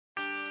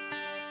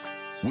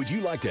Would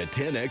you like to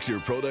 10x your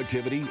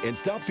productivity and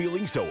stop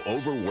feeling so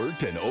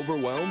overworked and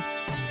overwhelmed?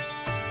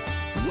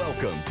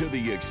 Welcome to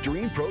the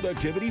Extreme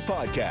Productivity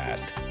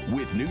Podcast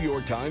with New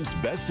York Times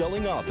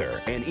best-selling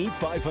author and Inc.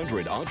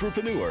 500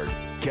 entrepreneur,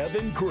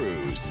 Kevin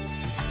Kruse.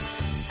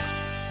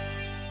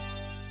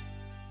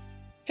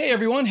 Hey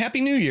everyone,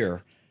 Happy New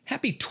Year.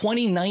 Happy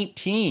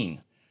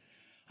 2019.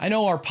 I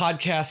know our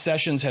podcast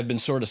sessions have been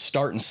sort of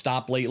start and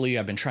stop lately.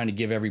 I've been trying to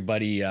give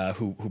everybody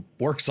who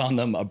works on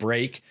them a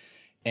break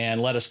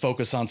and let us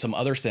focus on some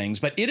other things.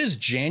 But it is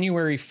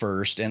January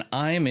 1st, and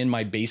I am in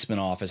my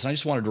basement office, and I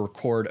just wanted to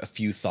record a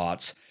few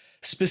thoughts,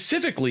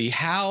 specifically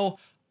how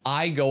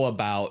I go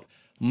about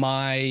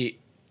my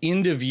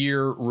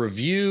end-of-year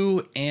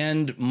review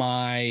and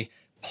my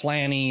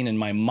planning and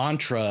my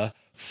mantra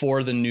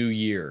for the new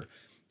year.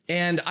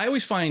 And I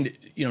always find,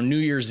 New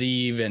Year's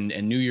Eve and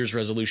New Year's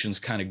resolutions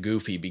kind of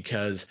goofy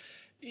because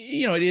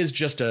it is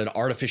just an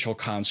artificial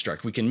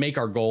construct. We can make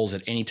our goals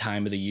at any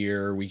time of the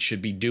year. We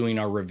should be doing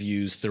our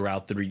reviews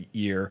throughout the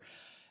year.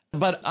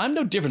 But I'm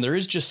no different. There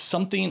is just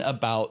something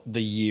about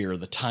the year,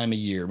 the time of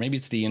year. Maybe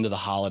it's the end of the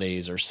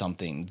holidays or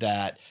something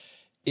that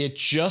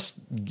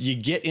you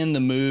get in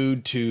the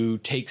mood to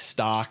take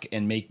stock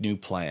and make new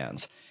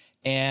plans.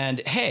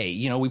 And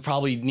hey, we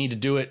probably need to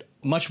do it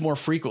much more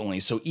frequently.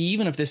 So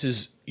even if this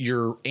is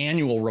your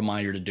annual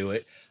reminder to do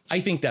it, I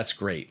think that's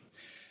great.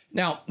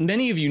 Now,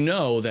 many of you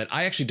know that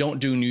I actually don't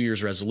do New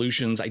Year's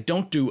resolutions. I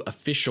don't do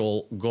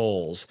official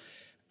goals.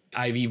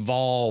 I've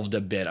evolved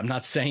a bit. I'm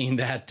not saying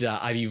that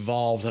I've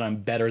evolved and I'm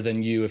better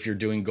than you if you're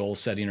doing goal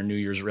setting or New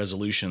Year's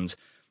resolutions.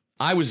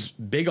 I was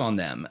big on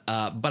them,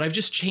 but I've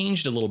just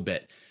changed a little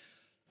bit.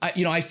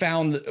 I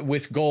found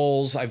with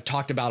goals, I've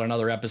talked about in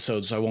other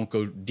episodes, so I won't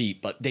go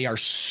deep, but they are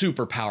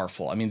super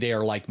powerful. I mean, they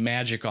are like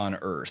magic on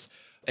earth.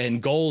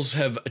 And goals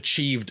have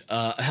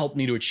helped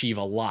me to achieve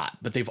a lot,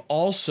 but they've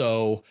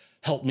also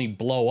helped me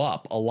blow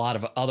up a lot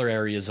of other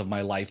areas of my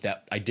life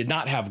that I did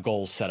not have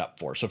goals set up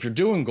for. So if you're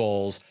doing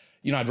goals,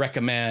 I'd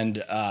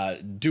recommend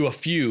do a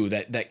few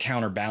that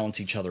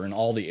counterbalance each other in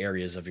all the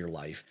areas of your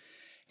life.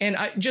 And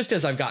just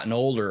as I've gotten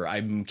older,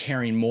 I'm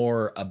caring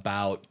more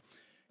about,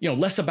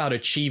 less about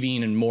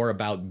achieving and more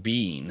about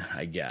being,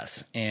 I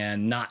guess,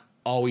 and not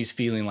always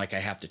feeling like I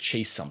have to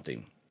chase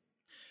something.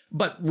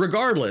 But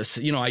regardless,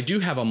 I do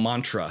have a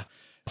mantra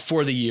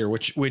for the year,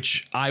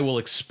 which I will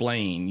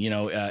explain,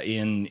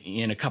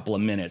 in a couple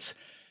of minutes.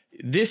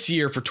 This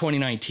year for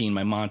 2019,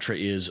 my mantra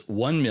is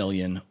 1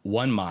 million,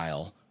 1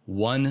 mile,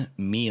 1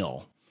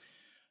 meal.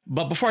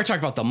 But before I talk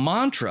about the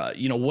mantra,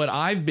 what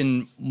I've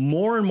been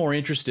more and more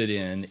interested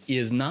in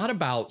is not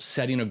about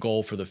setting a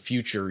goal for the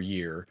future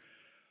year,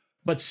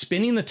 but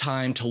spending the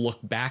time to look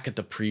back at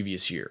the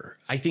previous year.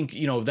 I think,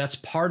 that's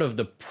part of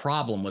the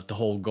problem with the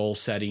whole goal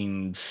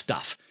setting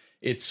stuff.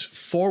 It's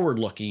forward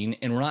looking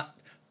and we're not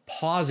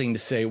pausing to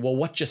say, well,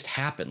 what just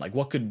happened? Like,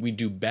 what could we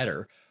do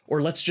better?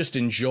 Or let's just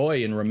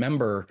enjoy and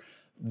remember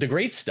the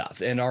great stuff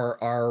and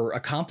our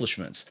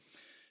accomplishments.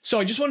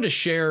 So I just wanted to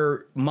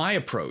share my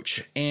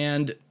approach.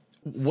 And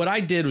what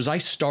I did was I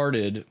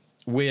started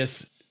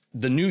with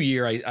the new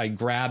year. I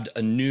grabbed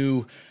a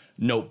new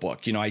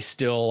notebook.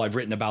 I've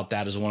written about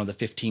that as one of the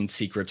 15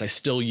 secrets. I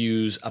still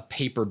use a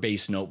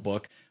paper-based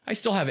notebook. I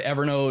still have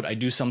Evernote. I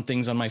do some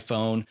things on my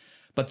phone,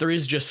 but there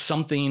is just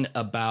something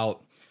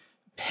about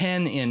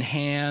pen in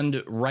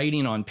hand,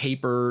 writing on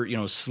paper,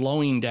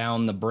 slowing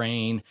down the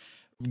brain,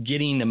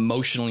 getting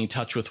emotionally in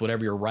touch with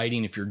whatever you're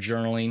writing if you're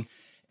journaling,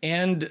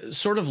 and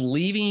sort of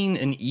leaving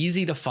an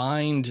easy to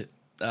find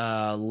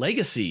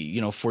legacy,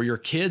 for your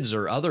kids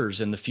or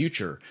others in the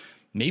future.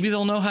 Maybe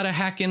they'll know how to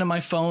hack into my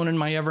phone and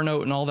my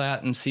Evernote and all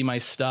that and see my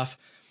stuff.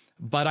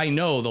 But I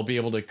know they'll be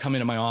able to come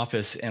into my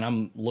office and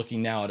I'm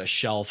looking now at a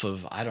shelf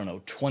of,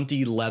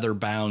 20 leather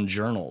bound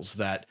journals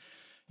that,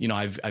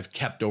 I've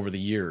kept over the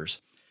years.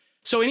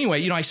 So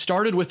anyway, I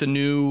started with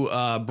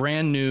a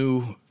brand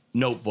new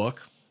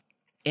notebook.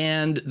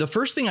 And the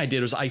first thing I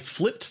did was I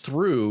flipped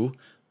through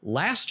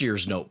last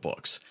year's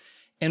notebooks.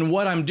 And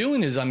what I'm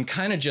doing is I'm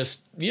kind of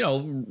just,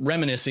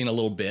 reminiscing a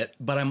little bit,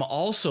 but I'm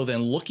also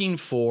then looking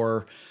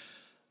for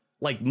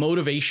like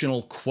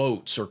motivational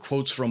quotes or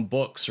quotes from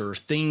books or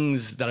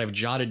things that I've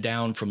jotted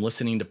down from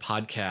listening to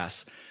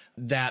podcasts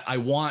that I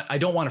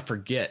don't want to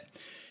forget.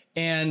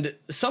 And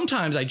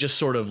sometimes I just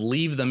sort of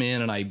leave them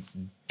in and I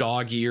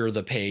dog ear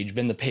the page,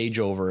 bend the page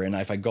over. And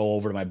if I go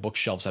over to my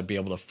bookshelves, I'd be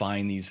able to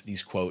find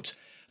these quotes.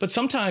 But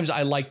sometimes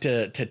I like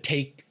to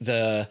take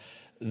the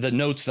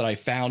notes that I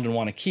found and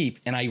want to keep,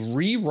 and I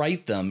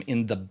rewrite them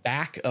in the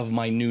back of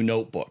my new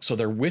notebook. So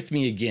they're with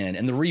me again.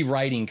 And the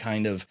rewriting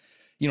kind of,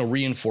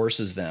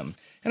 reinforces them.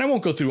 And I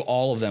won't go through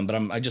all of them, but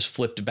I just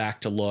flipped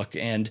back to look.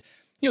 And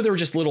there were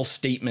just little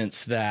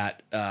statements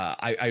that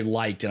I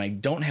liked, and I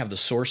don't have the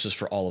sources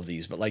for all of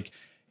these, but like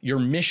your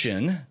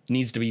mission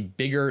needs to be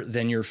bigger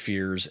than your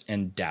fears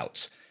and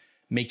doubts.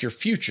 Make your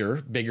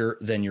future bigger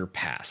than your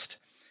past.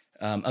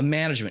 A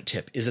management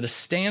tip, is it a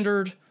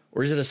standard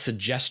or is it a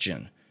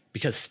suggestion?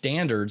 Because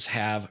standards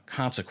have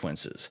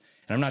consequences.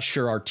 And I'm not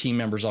sure our team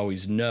members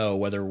always know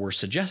whether we're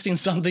suggesting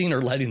something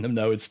or letting them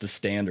know it's the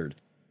standard.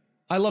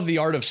 I love the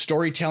art of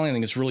storytelling. I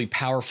think it's a really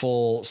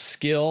powerful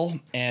skill.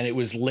 And it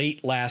was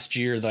late last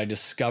year that I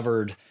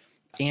discovered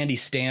Andy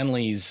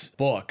Stanley's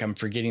book. I'm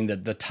forgetting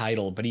the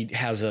title, but he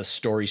has a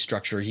story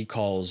structure he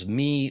calls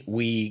Me,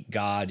 We,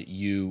 God,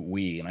 You,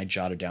 We. And I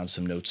jotted down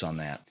some notes on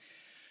that.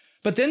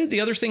 But then the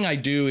other thing I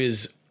do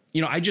is,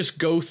 I just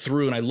go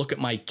through and I look at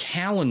my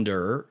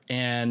calendar.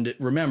 And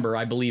remember,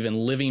 I believe in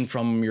living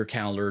from your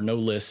calendar, no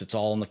lists, it's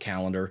all on the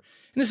calendar.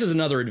 And this is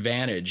another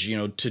advantage,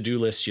 to-do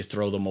lists, you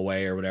throw them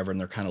away or whatever, and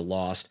they're kind of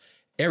lost.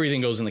 Everything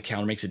goes in the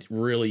calendar, makes it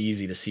really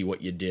easy to see what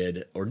you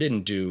did or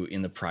didn't do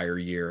in the prior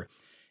year.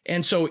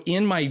 And so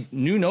in my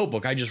new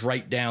notebook, I just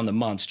write down the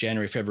months,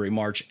 January, February,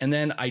 March, and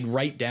then I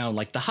write down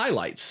like the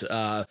highlights,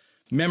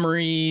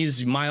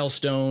 memories,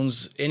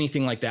 milestones,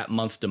 anything like that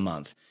month to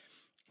month.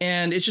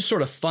 And it's just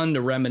sort of fun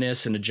to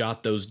reminisce and to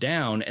jot those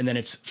down. And then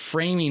it's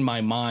framing my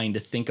mind to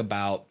think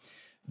about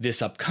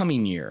this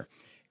upcoming year.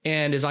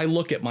 And as I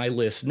look at my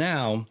list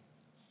now,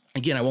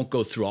 again, I won't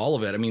go through all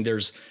of it. I mean,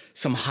 there's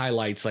some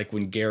highlights like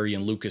when Gary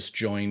and Lucas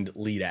joined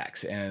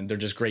LeadX, and they're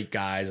just great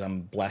guys.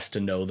 I'm blessed to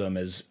know them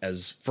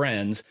as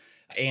friends,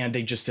 and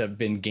they just have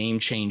been game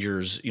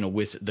changers,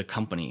 with the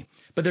company.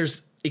 But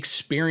there's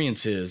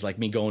experiences like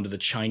me going to the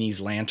Chinese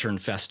Lantern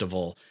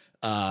Festival,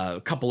 a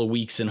couple of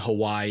weeks in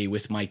Hawaii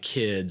with my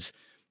kids,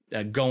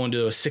 going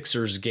to a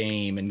Sixers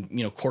game and,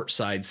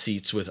 courtside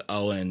seats with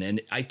Owen. And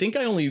I think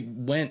I only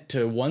went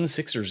to one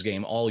Sixers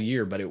game all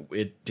year, but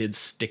it did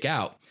stick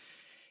out.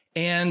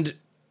 And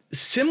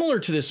similar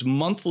to this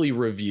monthly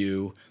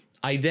review,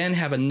 I then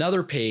have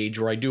another page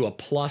where I do a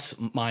plus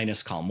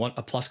minus column,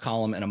 a plus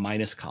column and a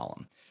minus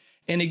column.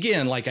 And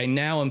again, like I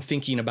now am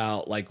thinking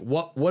about like,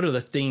 what are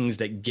the things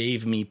that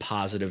gave me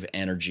positive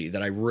energy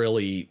that I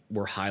really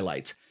were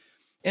highlights?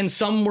 And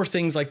some were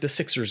things like the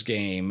Sixers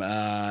game,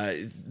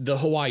 the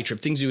Hawaii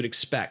trip, things you would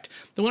expect.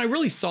 But when I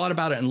really thought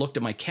about it and looked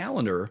at my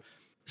calendar,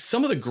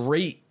 some of the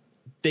great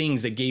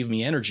things that gave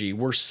me energy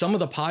were some of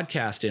the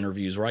podcast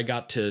interviews where I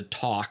got to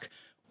talk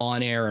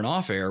on air and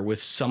off air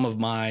with some of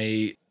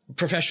my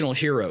professional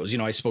heroes.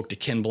 I spoke to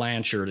Ken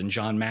Blanchard and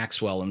John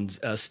Maxwell and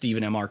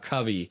Stephen M.R.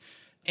 Covey.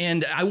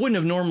 And I wouldn't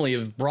have normally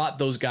have brought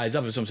those guys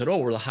up if someone said, oh,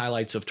 we're the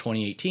highlights of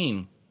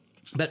 2018.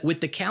 But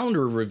with the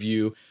calendar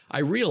review, I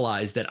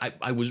realized that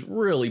I was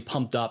really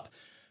pumped up,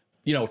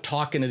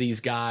 talking to these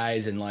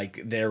guys, and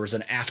like there was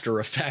an after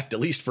effect, at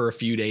least for a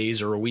few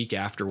days or a week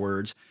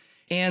afterwards.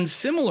 And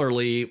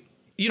similarly,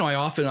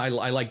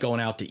 I like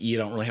going out to eat. I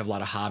don't really have a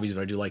lot of hobbies,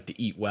 but I do like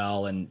to eat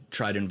well and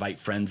try to invite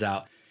friends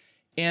out.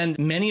 And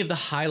many of the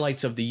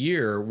highlights of the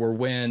year were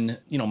when,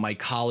 my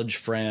college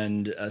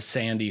friend,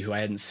 Sandy, who I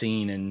hadn't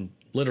seen in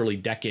literally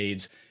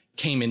decades,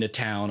 came into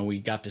town and we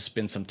got to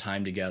spend some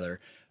time together.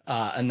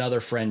 Another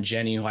friend,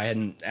 Jenny, who I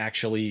hadn't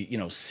actually,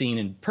 seen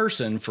in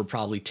person for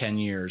probably 10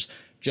 years,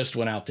 just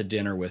went out to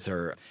dinner with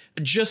her.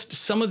 Just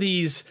some of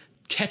these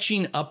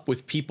catching up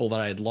with people that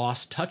I had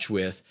lost touch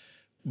with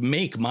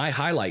make my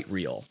highlight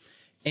reel.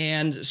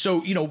 And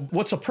so,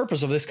 what's the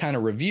purpose of this kind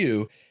of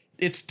review?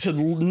 It's to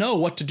know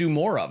what to do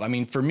more of. I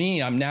mean, for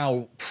me, I'm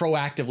now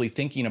proactively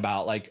thinking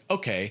about like,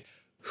 okay,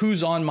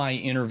 who's on my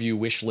interview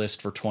wish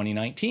list for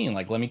 2019?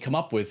 Like, let me come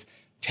up with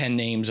 10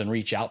 names and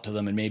reach out to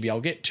them, and maybe I'll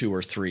get 2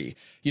 or 3.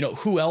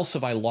 Who else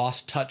have I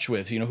lost touch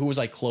with? Who was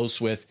I close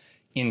with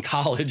in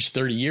college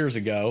 30 years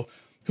ago,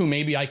 who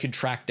maybe I could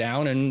track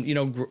down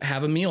and,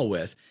 have a meal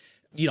with?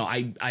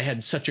 I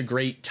had such a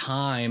great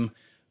time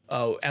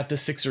at the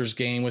Sixers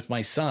game with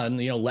my son.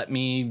 Let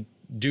me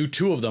do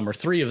 2 of them or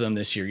 3 of them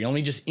this year. Let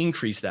me just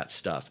increase that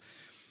stuff.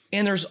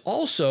 And there's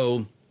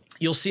also,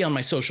 you'll see on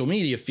my social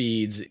media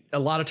feeds, a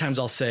lot of times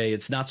I'll say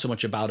it's not so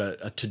much about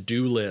a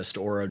to-do list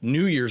or a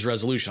New Year's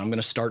resolution. I'm going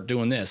to start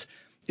doing this.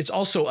 It's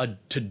also a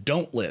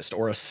to-don't list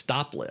or a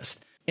stop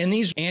list. And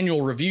these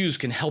annual reviews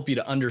can help you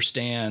to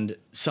understand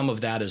some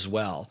of that as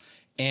well.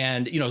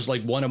 And, it's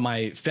like one of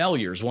my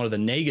failures, one of the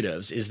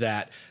negatives is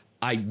that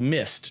I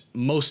missed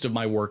most of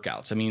my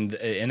workouts. I mean,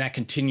 and that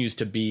continues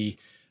to be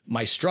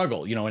my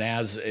struggle, and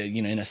as,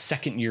 in a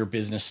second year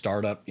business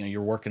startup,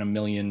 you're working 1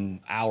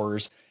 million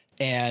hours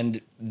and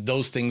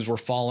those things were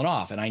falling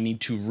off, and I need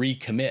to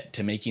recommit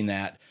to making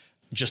that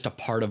just a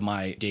part of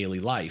my daily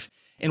life.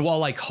 And while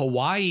like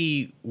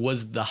Hawaii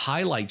was the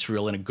highlights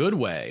reel in a good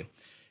way,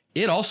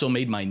 it also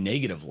made my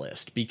negative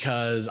list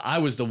because I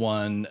was the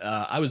one,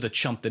 I was the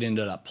chump that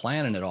ended up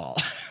planning it all.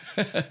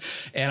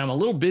 And I'm a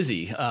little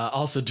busy,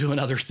 also doing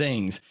other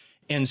things.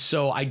 And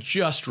so I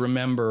just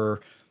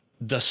remember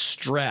the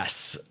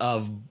stress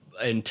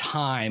and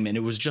time, and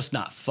it was just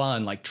not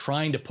fun, like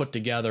trying to put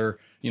together,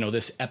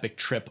 this epic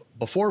trip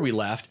before we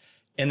left,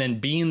 and then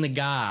being the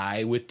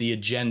guy with the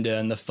agenda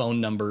and the phone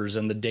numbers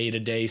and the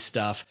day-to-day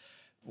stuff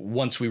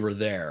once we were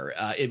there.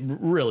 It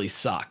really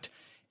sucked.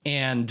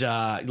 And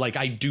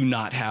I do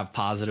not have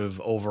positive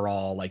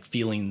overall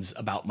feelings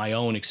about my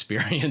own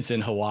experience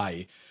in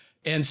Hawaii.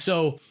 And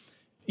so,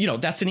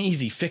 that's an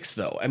easy fix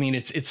though. I mean,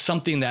 it's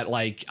something that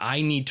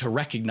I need to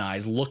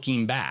recognize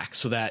looking back,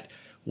 so that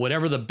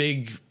whatever the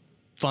big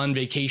fun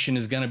vacation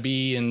is going to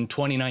be in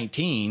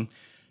 2019,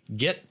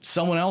 get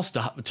someone else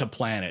to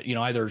plan it.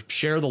 Either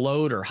share the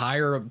load or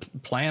hire a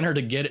planner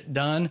to get it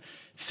done.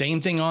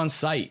 Same thing on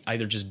site.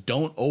 Either just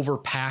don't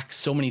overpack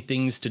so many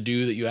things to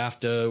do that you have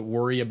to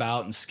worry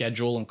about and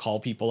schedule and call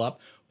people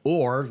up,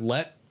 or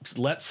let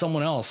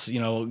someone else,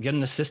 get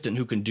an assistant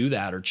who can do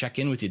that or check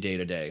in with you day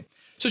to day.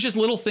 So it's just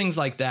little things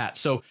like that.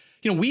 So,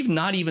 we've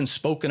not even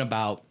spoken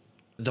about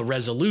the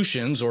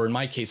resolutions, or in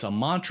my case, a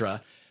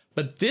mantra,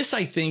 but this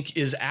I think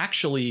is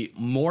actually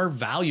more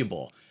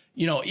valuable.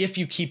 If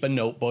you keep a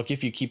notebook,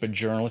 if you keep a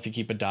journal, if you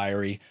keep a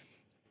diary,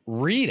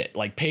 read it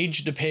like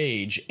page to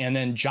page, and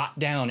then jot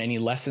down any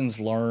lessons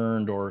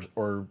learned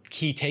or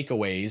key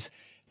takeaways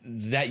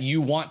that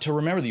you want to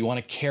remember, that you want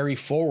to carry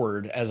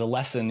forward as a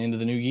lesson into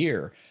the new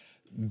year.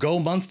 Go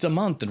month to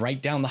month and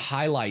write down the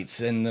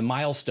highlights and the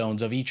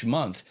milestones of each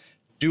month.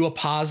 Do a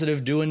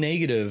positive, do a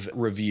negative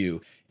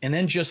review, and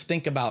then just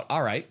think about,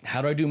 all right,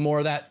 how do I do more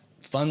of that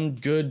fun,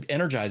 good,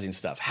 energizing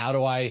stuff? How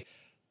do I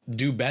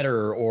do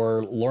better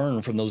or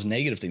learn from those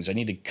negative things? I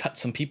need to cut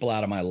some people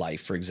out of my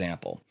life, for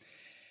example.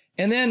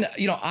 And then,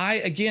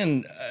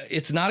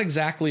 it's not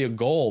exactly a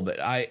goal, but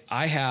I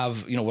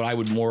have, what I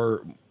would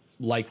more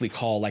likely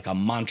call like a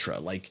mantra,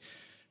 like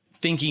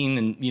thinking,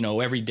 and,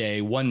 every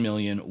day, 1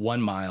 million,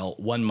 1 mile,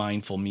 1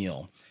 mindful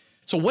meal.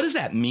 So what does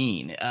that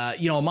mean? A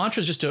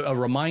mantra is just a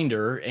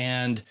reminder.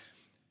 And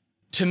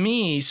to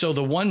me, so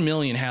the 1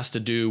 million has to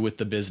do with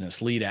the business,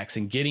 LeadX,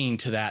 and getting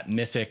to that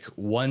mythic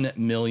 1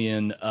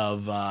 million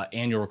of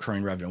annual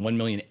recurring revenue, 1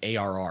 million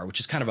ARR, which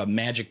is kind of a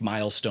magic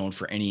milestone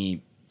for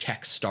any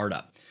tech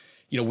startup.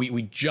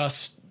 We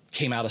just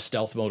came out of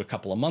stealth mode a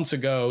couple of months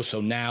ago.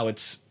 So now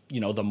it's,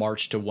 the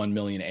march to 1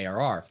 million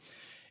ARR.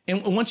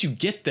 And once you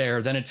get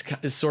there, then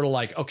it's sort of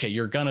like, okay,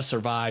 you're going to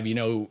survive,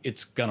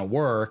 it's going to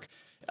work,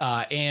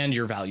 and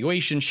your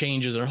valuation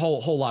changes and a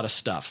whole lot of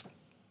stuff.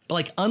 But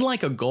like,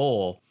 unlike a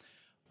goal,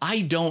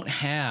 I don't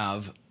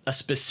have a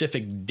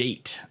specific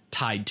date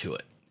tied to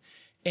it.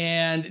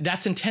 And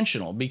that's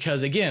intentional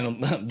because, again,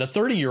 the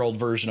 30-year-old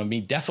version of me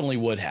definitely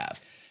would have.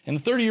 And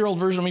the 30-year-old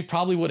version of me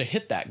probably would have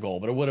hit that goal,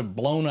 but it would have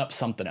blown up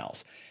something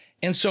else.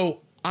 And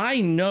so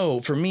I know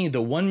for me,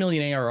 the 1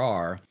 million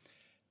ARR,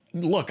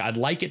 look, I'd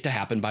like it to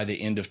happen by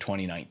the end of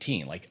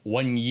 2019. Like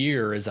 1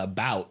 year is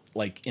about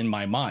like in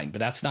my mind, but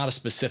that's not a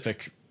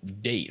specific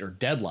date or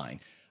deadline.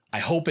 I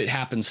hope it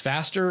happens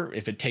faster.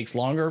 If it takes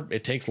longer,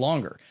 it takes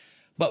longer.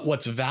 But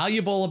what's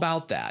valuable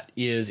about that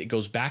is it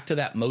goes back to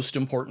that most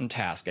important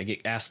task. I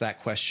get asked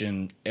that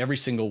question every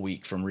single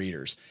week from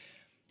readers.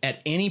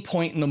 At any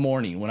point in the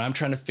morning when I'm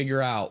trying to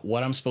figure out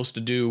what I'm supposed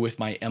to do with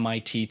my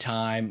MIT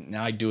time,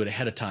 now I do it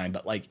ahead of time,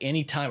 but like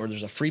any time where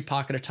there's a free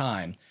pocket of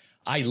time,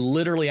 I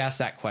literally ask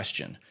that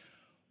question.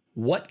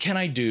 What can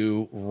I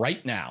do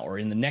right now or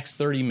in the next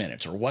 30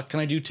 minutes, or what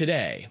can I do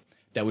today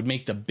that would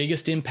make the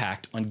biggest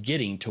impact on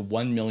getting to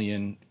 1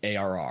 million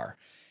ARR?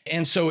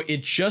 And so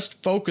it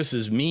just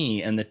focuses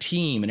me and the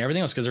team and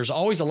everything else, because there's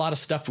always a lot of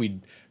stuff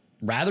we'd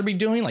rather be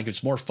doing. Like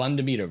it's more fun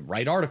to me to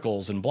write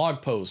articles and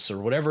blog posts or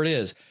whatever it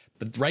is.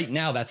 But right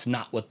now, that's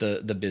not what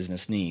the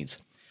business needs.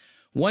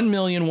 1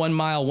 million, 1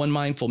 mile, 1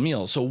 mindful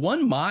meal. So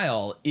 1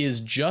 mile is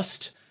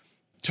just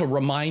to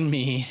remind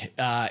me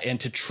and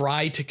to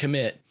try to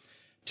commit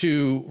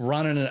to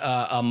running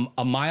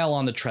a mile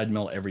on the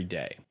treadmill every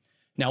day.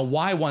 Now,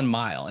 why 1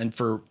 mile? And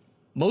for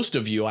most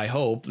of you, I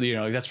hope,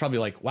 that's probably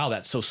like, wow,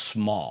 that's so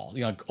small.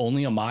 Like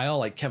only a mile?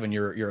 Like, Kevin,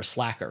 you're a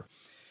slacker.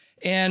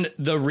 And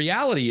the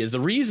reality is,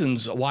 the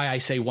reasons why I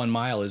say 1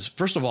 mile is,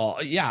 first of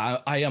all, yeah,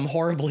 I am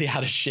horribly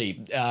out of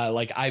shape.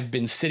 Like I've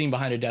been sitting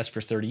behind a desk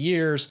for 30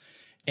 years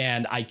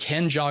and I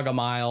can jog a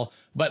mile,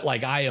 but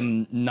like I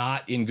am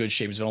not in good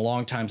shape. It's been a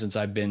long time since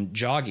I've been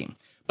jogging.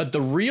 But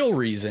the real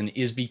reason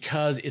is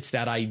because it's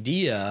that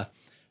idea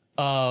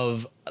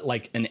of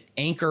like an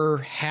anchor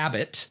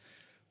habit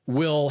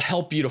will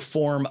help you to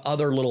form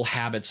other little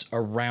habits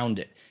around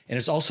it. And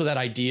it's also that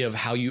idea of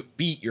how you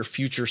beat your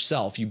future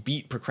self. You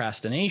beat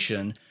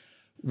procrastination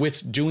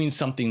with doing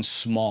something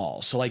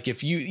small. So like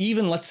if you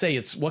even, let's say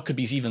it's what could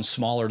be even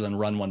smaller than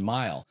run 1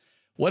 mile.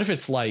 What if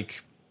it's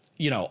like,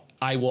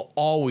 I will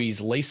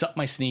always lace up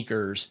my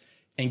sneakers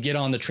and get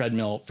on the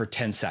treadmill for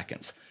 10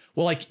 seconds.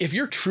 Well, like if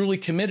you're truly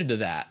committed to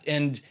that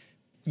and,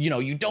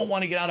 you don't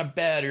want to get out of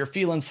bed or you're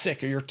feeling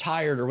sick or you're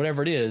tired or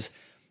whatever it is,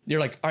 you're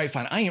like, all right,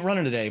 fine, I ain't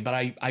running today, but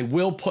I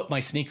will put my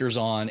sneakers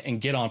on and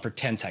get on for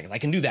 10 seconds. I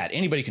can do that.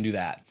 Anybody can do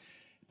that.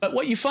 But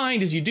what you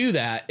find is you do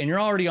that and you're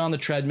already on the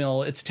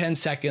treadmill. It's 10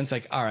 seconds.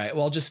 Like, all right,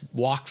 well, I'll just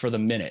walk for the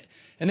minute.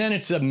 And then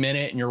it's a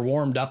minute and you're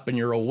warmed up and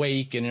you're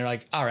awake and you're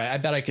like, all right, I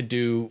bet I could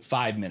do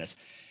 5 minutes.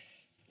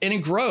 And it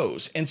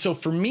grows. And so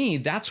for me,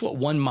 that's what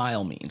 1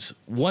 mile means.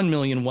 1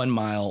 million, 1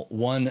 mile,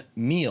 1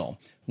 meal.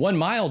 1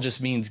 mile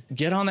just means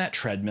get on that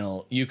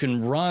treadmill. You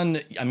can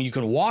run. You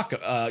can walk.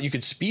 You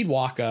could speed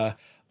walk a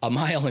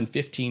mile in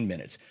 15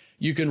 minutes.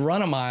 You can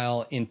run a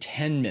mile in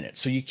 10 minutes.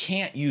 So you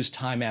can't use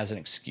time as an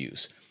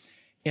excuse.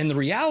 And the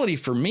reality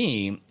for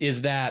me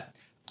is that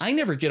I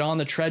never get on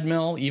the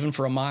treadmill, even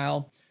for a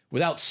mile,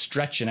 without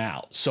stretching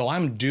out. So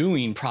I'm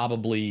doing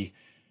probably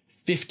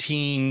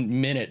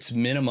 15 minutes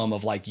minimum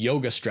of like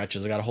yoga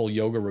stretches. I got a whole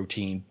yoga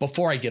routine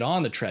before I get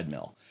on the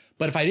treadmill.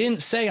 But if I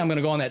didn't say I'm going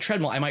to go on that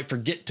treadmill, I might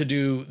forget to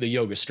do the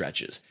yoga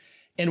stretches.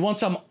 And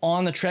once I'm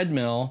on the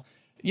treadmill,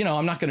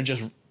 I'm not going to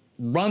just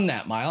run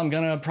that mile. I'm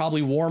going to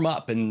probably warm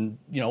up and,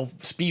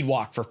 speed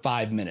walk for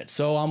 5 minutes.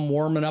 So I'm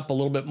warming up a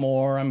little bit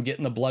more. I'm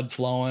getting the blood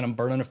flowing. I'm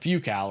burning a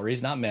few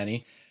calories, not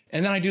many.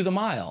 And then I do the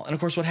mile. And of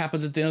course, what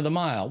happens at the end of the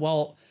mile?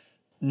 Well,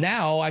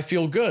 now I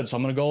feel good. So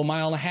I'm going to go a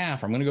mile and a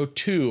half, or I'm going to go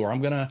 2, or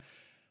I'm going to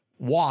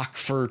walk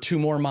for 2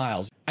 more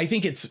miles. I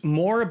think it's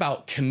more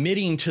about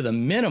committing to the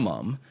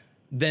minimum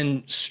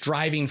than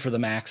striving for the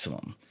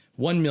maximum.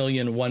 1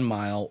 million, 1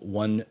 mile,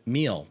 1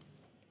 meal.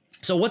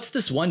 So what's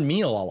this 1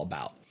 meal all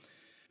about?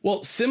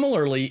 Well,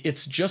 similarly,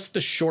 it's just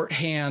the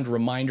shorthand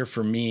reminder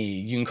for me,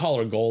 you can call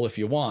it a goal if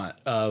you want,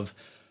 of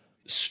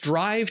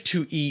strive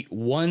to eat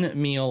 1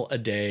 meal a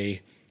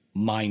day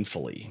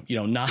mindfully,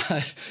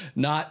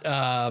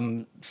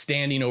 not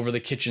standing over the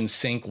kitchen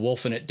sink,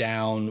 wolfing it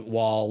down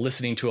while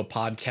listening to a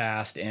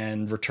podcast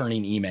and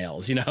returning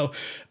emails,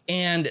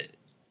 and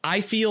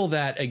I feel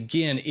that,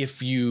 again,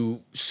 if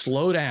you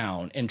slow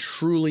down and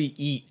truly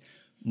eat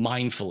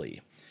mindfully,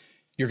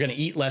 you're going to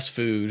eat less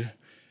food.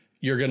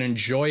 You're going to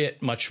enjoy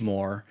it much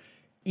more.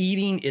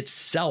 Eating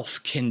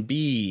itself can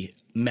be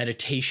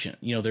meditation.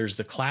 There's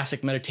the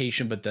classic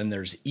meditation, but then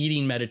there's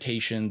eating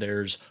meditation.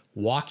 There's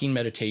walking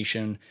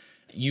meditation.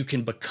 You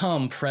can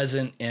become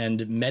present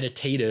and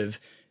meditative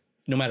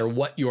no matter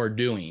what you're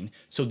doing.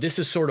 So this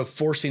is sort of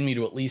forcing me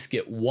to at least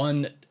get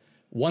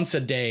once a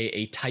day,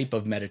 a type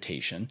of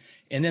meditation.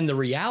 And then the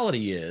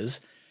reality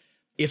is,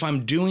 if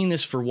I'm doing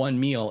this for 1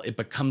 meal, it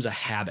becomes a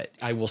habit.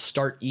 I will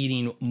start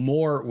eating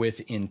more with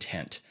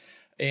intent.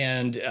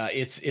 And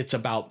it's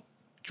about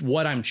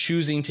what I'm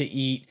choosing to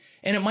eat.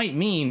 And it might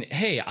mean,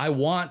 hey, I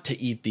want to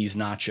eat these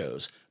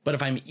nachos. But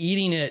if I'm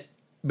eating it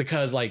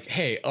because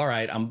hey, all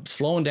right, I'm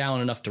slowing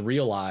down enough to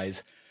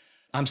realize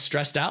I'm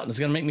stressed out and it's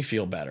going to make me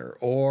feel better.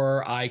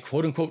 Or I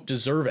quote unquote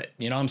deserve it.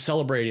 I'm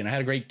celebrating. I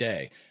had a great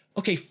day.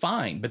 Okay,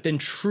 fine. But then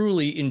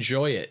truly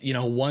enjoy it.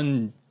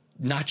 1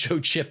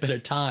 nacho chip at a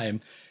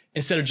time,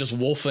 instead of just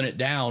wolfing it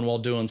down while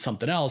doing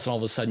something else. And all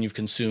of a sudden you've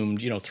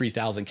consumed,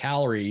 3,000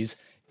 calories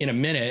in a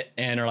minute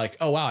and are like,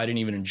 oh, wow, I didn't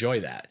even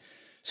enjoy that.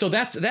 So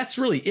that's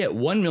really it.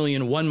 1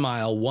 million, 1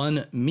 mile,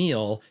 1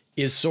 meal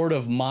is sort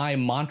of my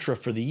mantra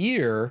for the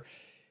year,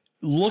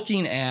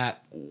 looking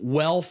at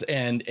wealth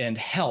and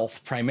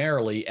health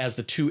primarily as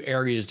the 2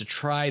 areas to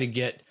try to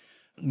get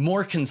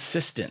more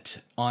consistent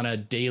on a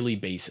daily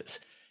basis.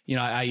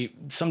 I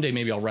someday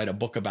maybe I'll write a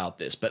book about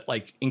this, but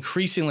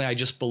increasingly, I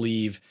just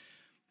believe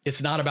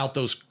it's not about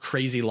those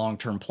crazy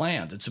long-term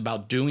plans. It's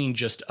about doing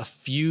just a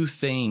few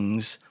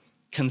things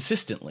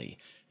consistently.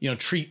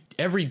 Treat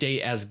every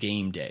day as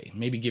game day.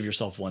 Maybe give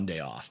yourself 1 day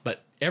off,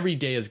 but every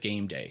day is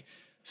game day.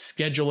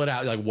 Schedule it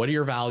out. What are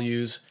your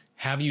values?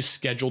 Have you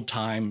scheduled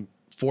time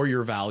for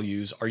your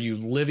values? Are you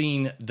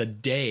living the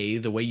day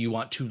the way you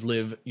want to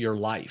live your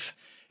life?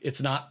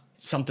 It's not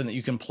something that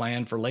you can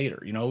plan for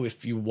later.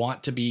 If you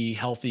want to be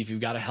healthy, if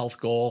you've got a health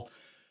goal,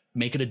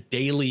 make it a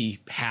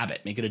daily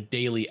habit, make it a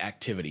daily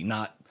activity,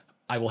 not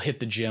I will hit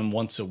the gym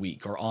once a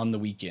week or on the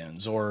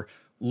weekends or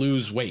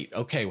lose weight.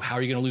 Okay, how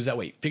are you going to lose that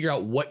weight? Figure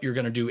out what you're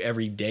going to do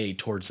every day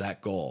towards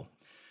that goal.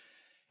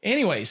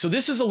 Anyway, so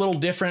this is a little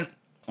different.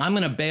 I'm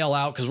going to bail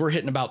out because we're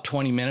hitting about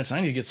 20 minutes. I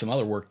need to get some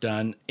other work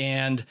done.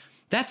 And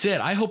that's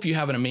it. I hope you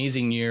have an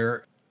amazing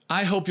year.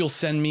 I hope you'll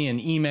send me an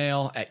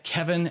email at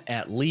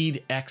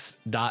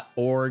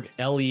kevin@leadx.org,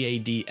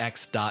 leadx.org.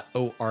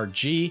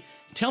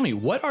 Tell me,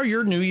 what are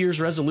your New Year's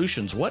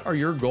resolutions? What are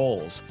your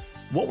goals?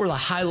 What were the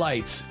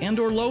highlights and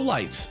or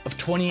lowlights of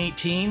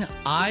 2018?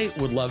 I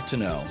would love to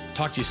know.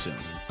 Talk to you soon.